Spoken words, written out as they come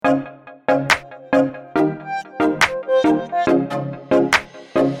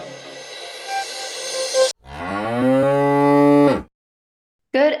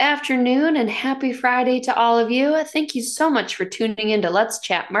afternoon and happy Friday to all of you. Thank you so much for tuning in to Let's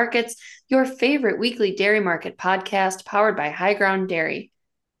Chat Markets, your favorite weekly dairy market podcast powered by High Ground Dairy.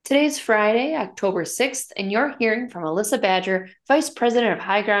 Today's Friday, October 6th, and you're hearing from Alyssa Badger, Vice President of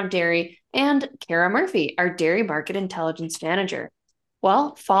High Ground Dairy, and Kara Murphy, our Dairy Market Intelligence Manager.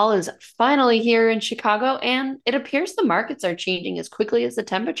 Well, fall is finally here in Chicago, and it appears the markets are changing as quickly as the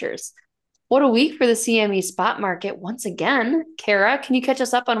temperatures. What a week for the CME spot market once again. Kara, can you catch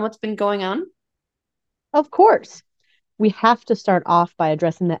us up on what's been going on? Of course, we have to start off by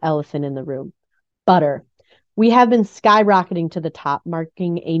addressing the elephant in the room, butter. We have been skyrocketing to the top,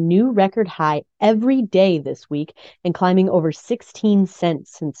 marking a new record high every day this week and climbing over 16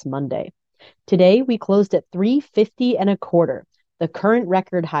 cents since Monday. Today, we closed at 350 and a quarter, the current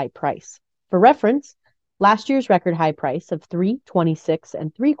record high price. For reference, last year's record high price of 326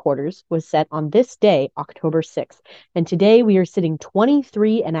 and 3/4 was set on this day, October 6th, and today we are sitting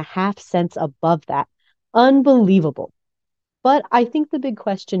 23 and a half cents above that. Unbelievable. But I think the big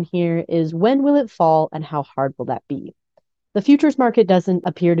question here is when will it fall and how hard will that be? The futures market doesn't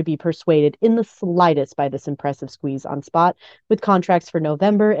appear to be persuaded in the slightest by this impressive squeeze on spot, with contracts for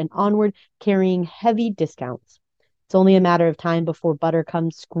November and onward carrying heavy discounts. It's only a matter of time before butter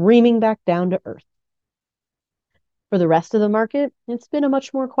comes screaming back down to earth. For the rest of the market, it's been a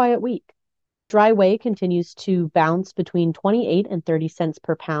much more quiet week. Dry whey continues to bounce between 28 and 30 cents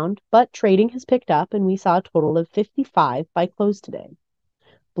per pound, but trading has picked up and we saw a total of 55 by close today.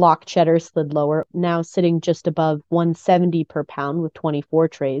 Block cheddar slid lower, now sitting just above 170 per pound with 24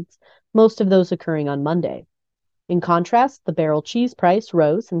 trades, most of those occurring on Monday. In contrast, the barrel cheese price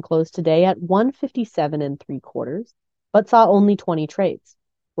rose and closed today at 157 and 3/4, but saw only 20 trades.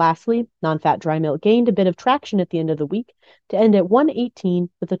 Lastly, non-fat dry milk gained a bit of traction at the end of the week to end at 118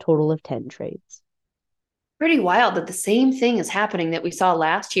 with a total of 10 trades. Pretty wild that the same thing is happening that we saw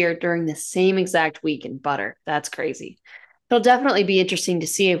last year during the same exact week in butter. That's crazy. It'll definitely be interesting to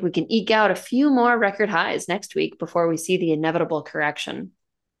see if we can eke out a few more record highs next week before we see the inevitable correction.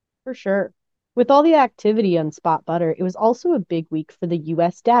 For sure. With all the activity on spot butter, it was also a big week for the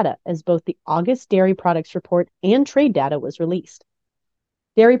U.S. data as both the August dairy products report and trade data was released.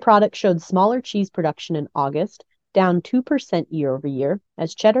 Dairy products showed smaller cheese production in August, down 2% year over year,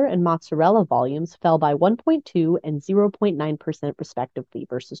 as cheddar and mozzarella volumes fell by 1.2 and 0.9% respectively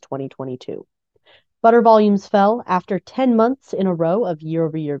versus 2022. Butter volumes fell after 10 months in a row of year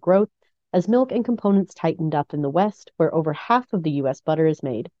over year growth as milk and components tightened up in the West, where over half of the U.S. butter is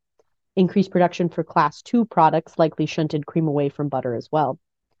made. Increased production for Class 2 products likely shunted cream away from butter as well.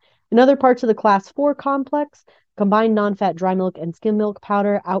 In other parts of the Class 4 complex, combined non-fat dry milk and skim milk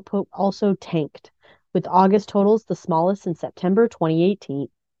powder output also tanked, with August totals the smallest in September 2018.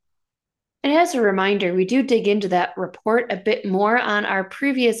 And as a reminder, we do dig into that report a bit more on our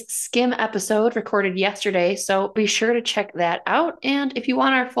previous skim episode recorded yesterday, so be sure to check that out. And if you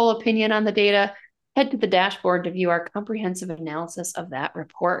want our full opinion on the data, head to the dashboard to view our comprehensive analysis of that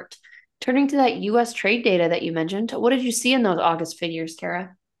report. Turning to that U.S. trade data that you mentioned, what did you see in those August figures,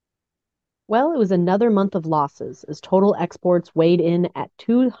 Kara? Well, it was another month of losses as total exports weighed in at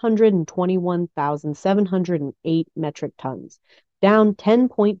 221,708 metric tons, down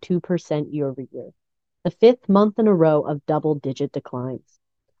 10.2% year over year, the fifth month in a row of double-digit declines.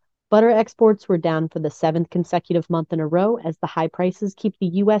 Butter exports were down for the seventh consecutive month in a row as the high prices keep the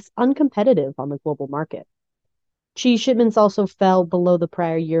U.S. uncompetitive on the global market. Cheese shipments also fell below the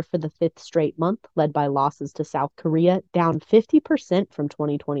prior year for the fifth straight month, led by losses to South Korea, down 50% from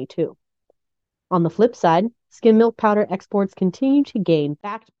 2022. On the flip side, skim milk powder exports continue to gain,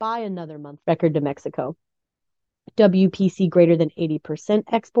 backed by another month record to Mexico. WPC greater than 80%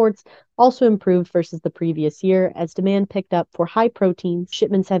 exports also improved versus the previous year as demand picked up for high proteins.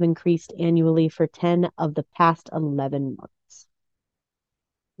 Shipments have increased annually for 10 of the past 11 months.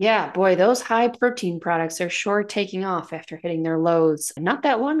 Yeah, boy, those high protein products are sure taking off after hitting their lows not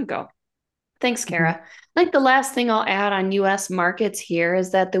that long ago. Thanks, Mhm. Kara. I think the last thing I'll add on US markets here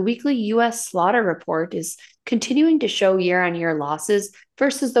is that the weekly US slaughter report is continuing to show year on year losses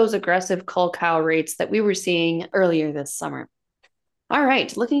versus those aggressive cull cow rates that we were seeing earlier this summer. All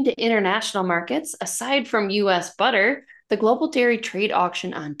right, looking to international markets, aside from US butter, the global dairy trade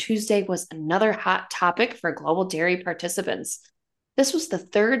auction on Tuesday was another hot topic for global dairy participants. This was the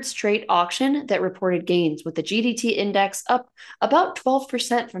third straight auction that reported gains, with the GDT index up about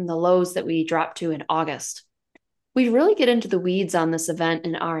 12% from the lows that we dropped to in August. We really get into the weeds on this event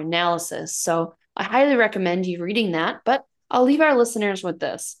in our analysis, so I highly recommend you reading that, but I'll leave our listeners with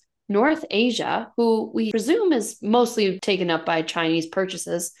this. North Asia, who we presume is mostly taken up by Chinese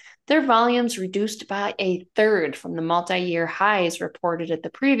purchases, their volumes reduced by a third from the multi-year highs reported at the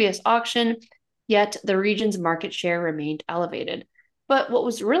previous auction, yet the region's market share remained elevated. But what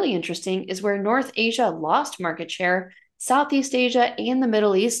was really interesting is where North Asia lost market share, Southeast Asia and the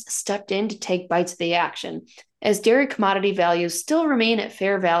Middle East stepped in to take bites of the action, as dairy commodity values still remain at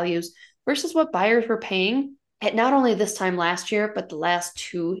fair values versus what buyers were paying at not only this time last year, but the last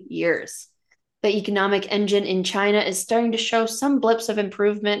 2 years. The economic engine in China is starting to show some blips of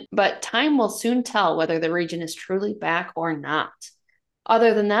improvement, but time will soon tell whether the region is truly back or not.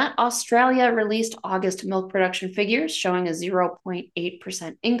 Other than that, Australia released August milk production figures showing a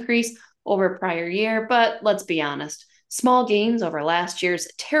 0.8% increase over prior year, but let's be honest, small gains over last year's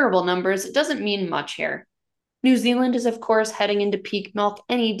terrible numbers doesn't mean much here. New Zealand is, of course, heading into peak milk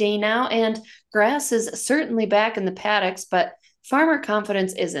any day now, and grass is certainly back in the paddocks, but farmer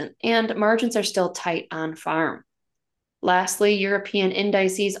confidence isn't, and margins are still tight on farm. Lastly, European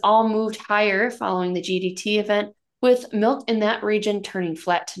indices all moved higher following the GDT event, with milk in that region turning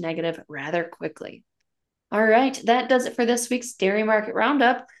flat to negative rather quickly. All right, that does it for this week's Dairy Market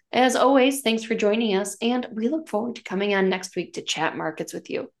Roundup. As always, thanks for joining us, and we look forward to coming on next week to chat markets with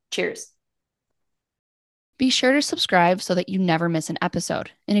you. Cheers. Be sure to subscribe so that you never miss an episode.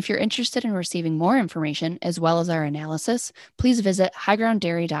 And if you're interested in receiving more information as well as our analysis, please visit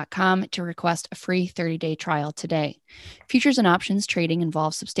highgrounddairy.com to request a free 30-day trial today. Futures and options trading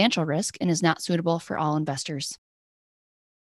involves substantial risk and is not suitable for all investors.